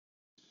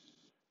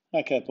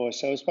Okay, boys,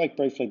 so we spoke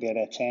briefly about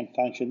our tan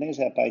function. There's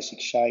our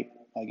basic shape.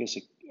 I guess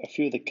a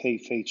few of the key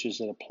features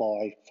that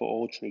apply for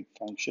all trig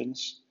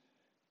functions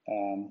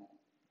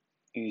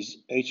is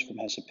each of them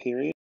has a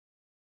period.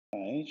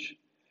 Each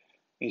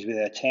is with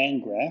our tan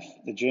graph,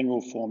 the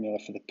general formula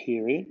for the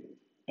period,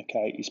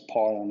 okay, is pi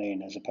on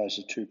n as opposed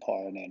to 2 pi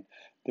on n.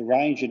 The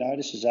range, you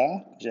notice, is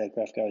r, because our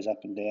graph goes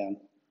up and down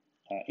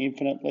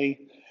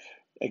infinitely.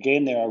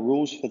 Again, there are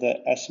rules for the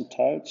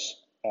asymptotes,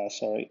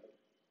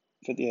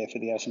 for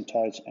the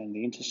asymptotes and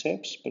the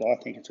intercepts, but I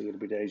think it's a little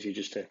bit easier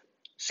just to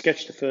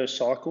sketch the first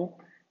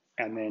cycle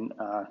and then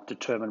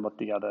determine what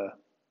the other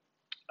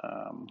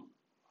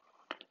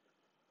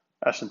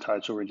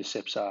asymptotes or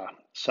intercepts are.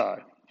 So,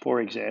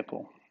 for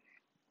example,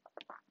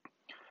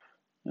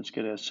 let's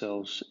get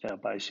ourselves our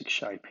basic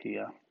shape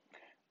here.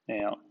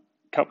 Now,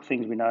 a couple of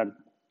things we know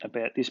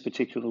about this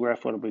particular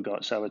graph. What have we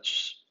got? So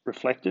it's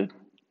reflected,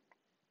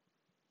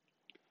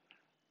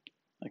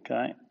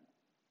 okay,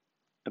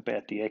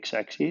 about the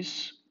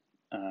x-axis.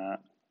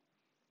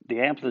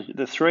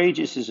 The 3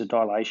 just is a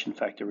dilation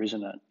factor,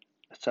 isn't it?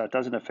 So it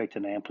doesn't affect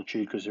an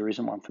amplitude because there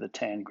isn't one for the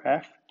tan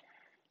graph.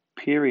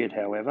 Period,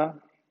 however,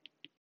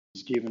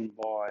 is given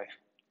by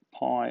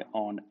pi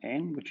on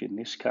n, which in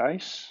this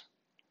case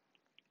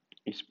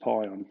is pi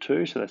on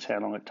 2. So that's how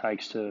long it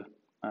takes to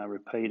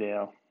repeat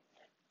our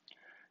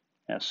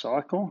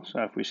cycle.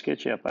 So if we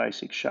sketch our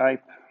basic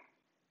shape,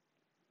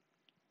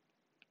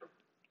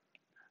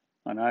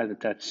 I know that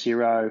that's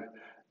 0.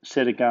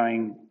 Instead of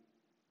going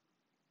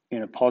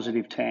in a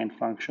positive tan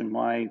function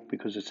way,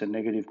 because it's a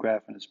negative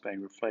graph and it's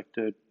being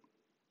reflected,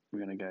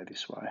 we're going to go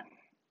this way.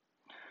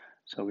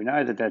 So we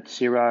know that that's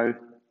 0,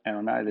 and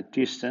I know the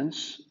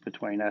distance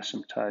between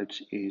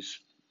asymptotes is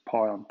pi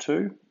on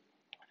 2.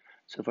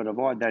 So if I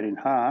divide that in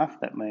half,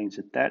 that means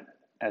that that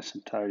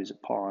asymptote is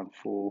at pi on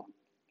 4.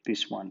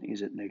 This one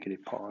is at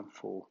negative pi on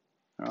 4. All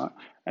right?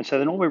 And so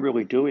then all we're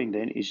really doing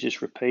then is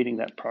just repeating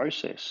that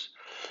process.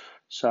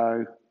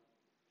 So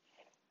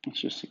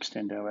let's just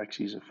extend our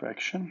axes a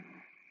fraction.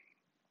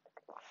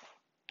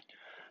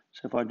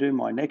 So if I do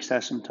my next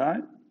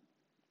asymptote,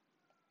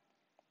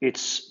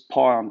 it's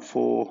pi on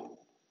 4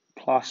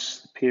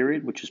 plus the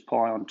period, which is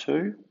pi on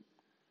 2.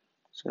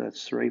 So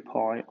that's 3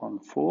 pi on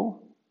 4.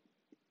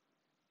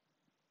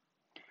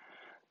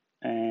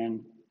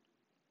 And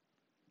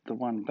the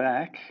one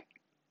back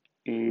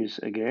is,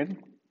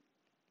 again,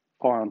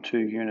 pi on 2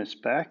 units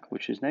back,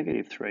 which is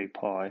negative 3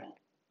 pi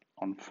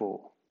on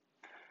 4.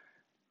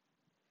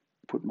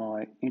 Put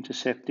my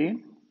intercept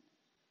in,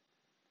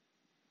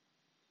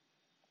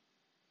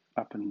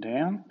 up and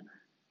down.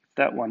 If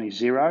that one is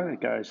 0,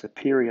 it goes the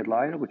period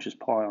later, which is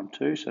pi on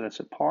 2, so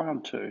that's a pi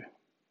on 2.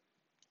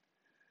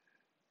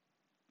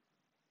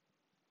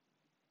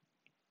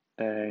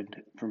 And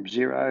from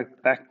 0,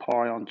 back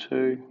pi on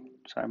 2,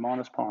 so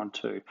minus pi on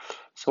 2.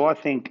 So I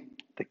think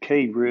the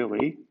key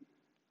really,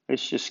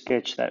 let's just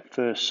sketch that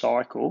first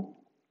cycle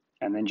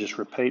and then just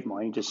repeat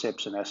my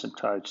intercepts and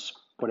asymptotes,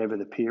 whatever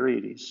the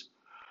period is.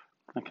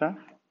 Okay?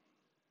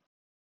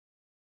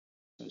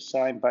 The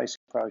same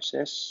basic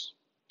process.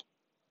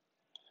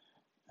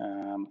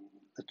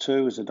 The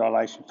 2 is a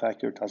dilation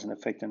factor. It doesn't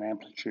affect an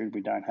amplitude.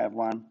 We don't have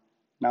one.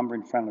 Number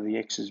in front of the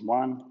x is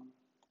 1.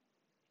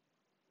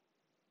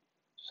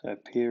 So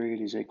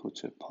period is equal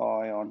to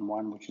pi on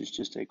 1, which is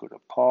just equal to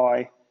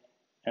pi.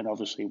 And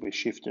obviously we're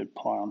shifted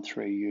pi on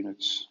 3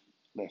 units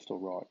left or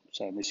right.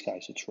 So in this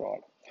case, it's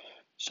right.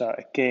 So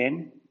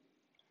again,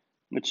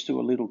 let's do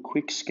a little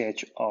quick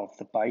sketch of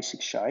the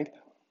basic shape.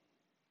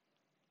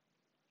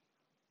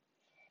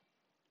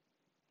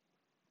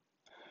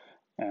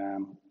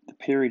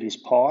 The period is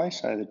pi,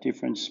 so the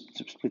difference,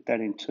 to split that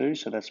in 2,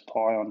 so that's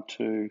pi on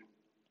 2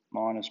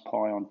 minus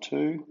pi on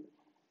 2.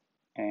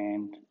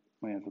 And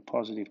we have a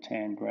positive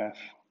tan graph.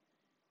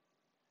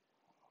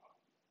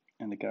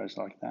 And it goes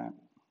like that.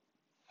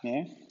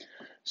 Yeah.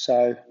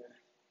 So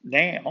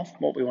now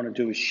what we want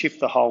to do is shift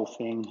the whole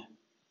thing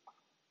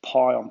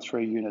pi on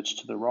 3 units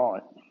to the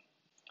right.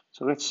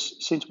 So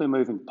since we're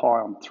moving pi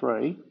on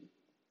 3,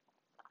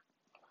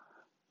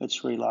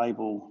 let's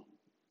relabel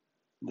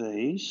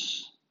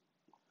these.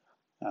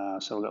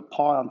 So we've got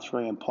pi on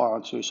 3 and pi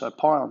on 2. So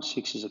pi on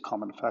 6 is a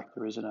common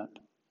factor, isn't it?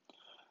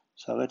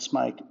 So let's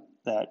make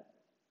that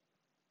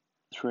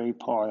 3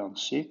 pi on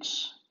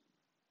 6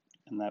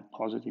 and that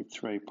positive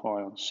 3 pi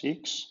on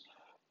 6.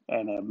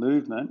 And our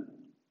movement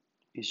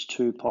is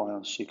 2 pi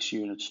on 6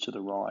 units to the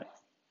right.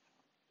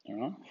 All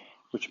right?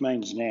 Which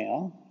means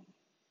now,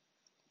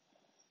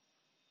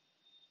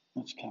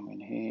 let's come in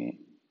here.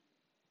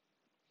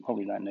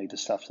 Probably don't need the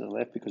stuff to the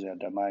left because our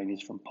domain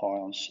is from pi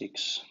on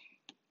 6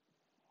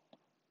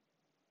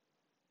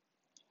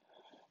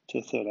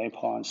 to 13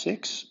 pi on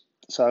 6.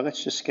 So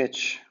let's just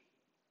sketch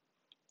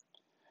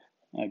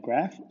a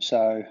graph.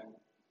 So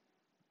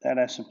that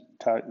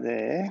asymptote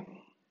there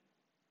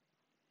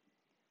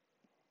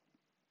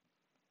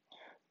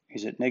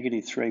is at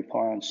negative 3 pi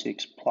on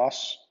 6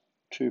 plus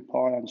 2 pi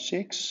on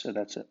 6. So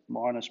that's at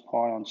minus pi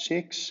on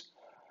 6.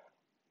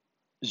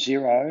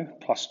 0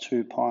 plus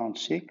 2 pi on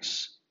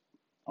 6.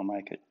 I'll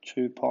make it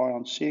 2 pi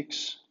on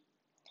 6.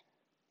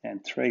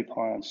 And 3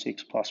 pi on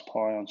 6 plus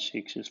pi on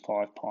 6 is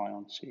 5 pi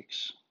on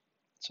 6.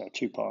 So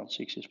 2 pi on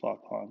 6 is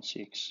 5 pi on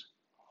 6.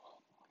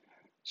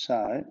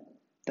 So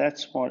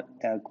that's what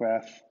our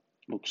graph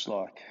looks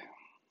like.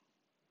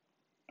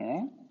 All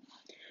right.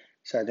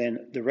 So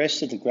then the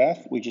rest of the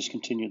graph, we just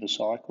continue the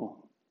cycle.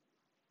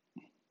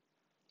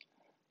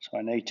 So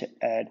I need to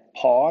add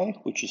pi,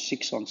 which is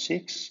 6 on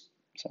 6.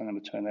 So I'm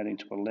going to turn that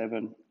into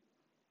 11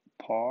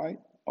 pi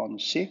on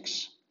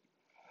 6.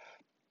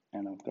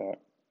 And I've got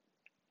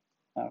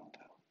up,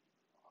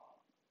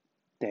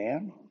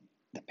 down.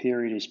 The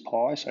period is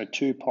pi, so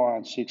 2 pi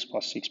on 6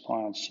 plus 6 pi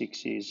on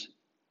 6 is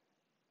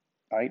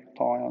 8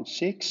 pi on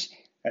 6.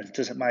 And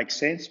does it make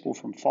sense? Well,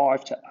 from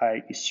 5 to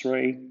 8 is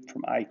 3,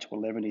 from 8 to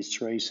 11 is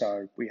 3,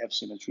 so we have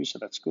symmetry, so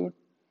that's good.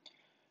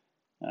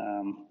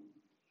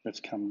 Let's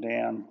come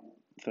down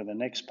for the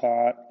next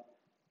part,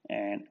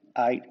 and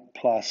 8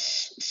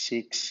 plus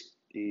 6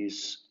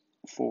 is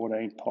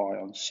 14 pi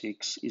on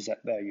 6 is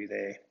that value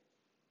there,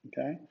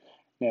 okay?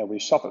 Now we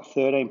stop at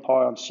 13 pi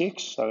on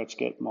 6, so let's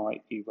get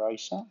my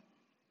eraser,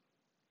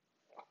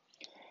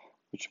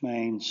 which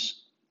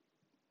means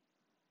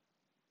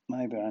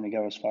maybe I only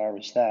go as far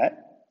as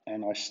that,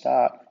 and I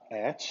start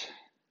at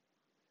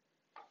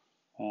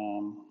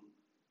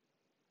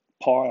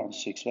pi on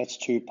 6, so that's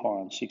 2 pi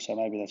on 6, so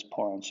maybe that's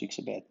pi on 6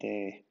 about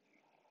there.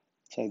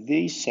 So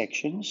these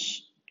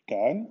sections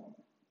go,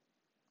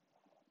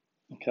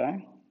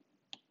 okay,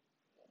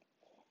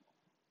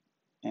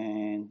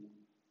 and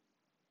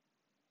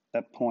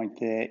that point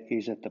there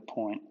is at the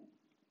point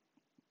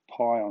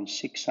pi on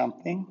 6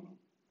 something.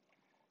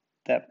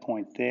 That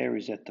point there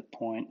is at the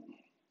point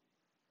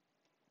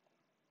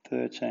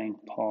 13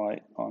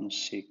 pi on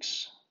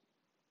 6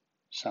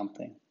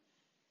 something.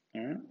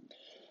 All right.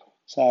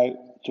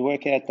 So to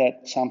work out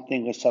that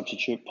something, let's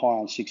substitute pi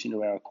on 6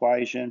 into our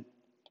equation.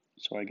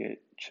 So I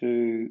get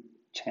 2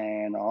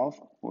 tan of,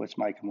 well, let's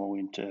make them all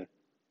into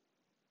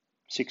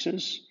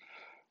 6s.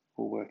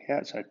 We'll work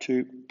out, so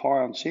 2 pi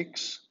on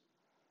 6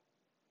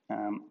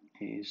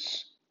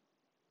 is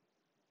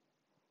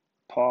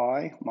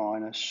pi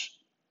minus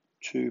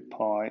 2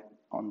 pi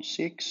on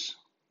 6,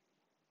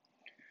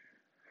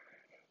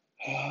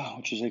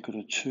 which is equal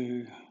to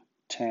 2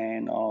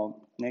 tan of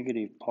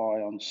negative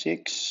pi on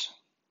 6.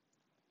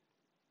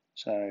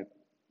 So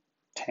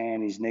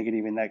tan is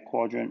negative in that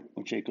quadrant,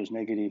 which equals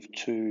negative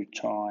 2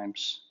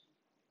 times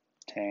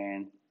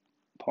tan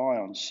pi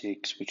on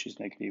 6, which is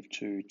negative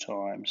 2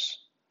 times,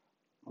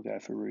 we'll go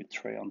for root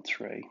 3 on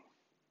 3.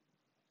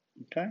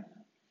 Okay,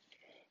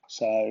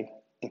 so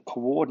the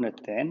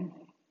coordinate then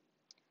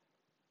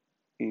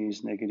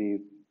is negative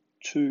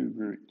 2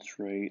 root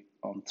 3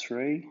 on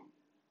 3,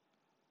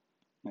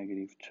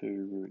 negative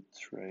 2 root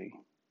 3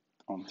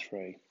 on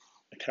 3.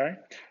 Okay,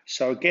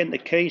 so again, the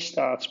key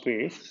starts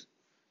with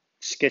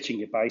sketching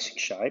your basic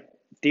shape.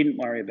 Didn't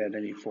worry about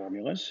any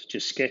formulas,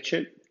 just sketch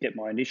it, get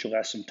my initial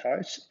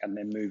asymptotes, and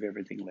then move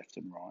everything left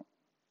and right.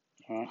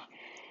 All right.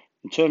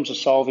 In terms of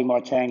solving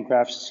my tan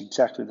graphs, it's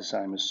exactly the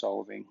same as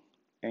solving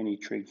any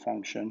trig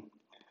function.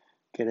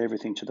 Get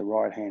everything to the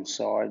right-hand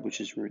side,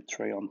 which is root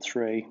 3 on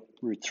 3.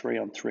 Root 3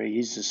 on 3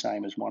 is the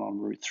same as 1 on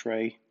root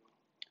 3.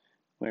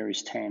 Where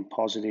is tan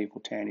positive?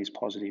 Well, tan is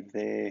positive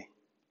there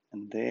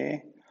and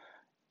there.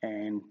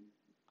 And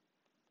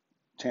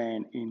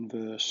tan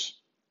inverse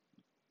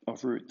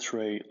of root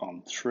 3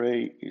 on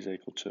 3 is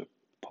equal to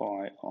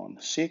pi on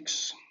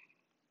 6.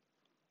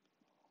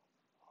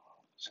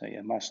 So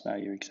you must know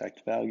your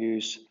exact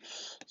values.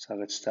 So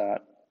let's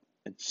start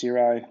at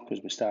 0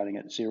 because we're starting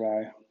at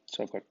 0.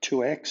 So I've got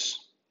 2x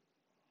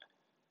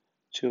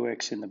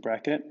in the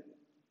bracket,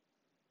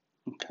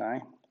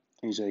 okay,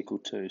 is equal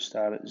to,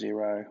 start at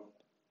 0,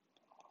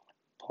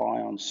 pi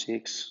on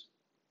 6,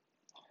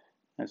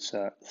 that's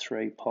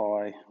 3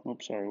 pi,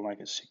 oops, sorry, we'll make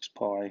it 6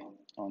 pi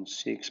on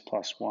 6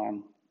 plus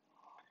 1,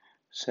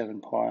 7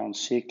 pi on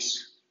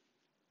 6.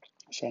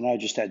 So now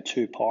just add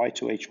 2 pi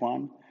to each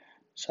one.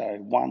 So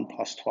 1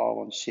 plus 12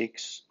 on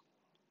 6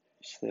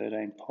 is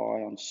 13 pi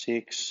on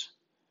 6.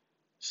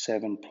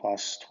 7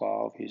 plus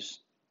 12 is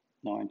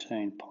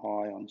 19 pi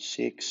on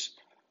 6.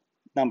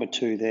 Number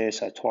 2 there,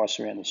 so twice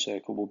around the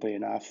circle will be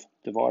enough.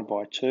 Divide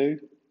by 2.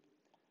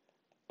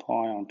 Pi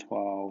on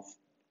 12,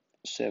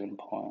 7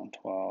 pi on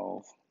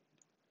 12,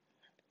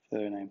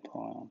 13 pi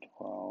on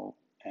 12,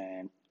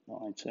 and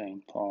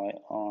 19 pi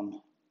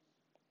on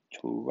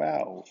 12.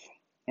 All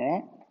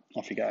right,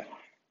 off you go.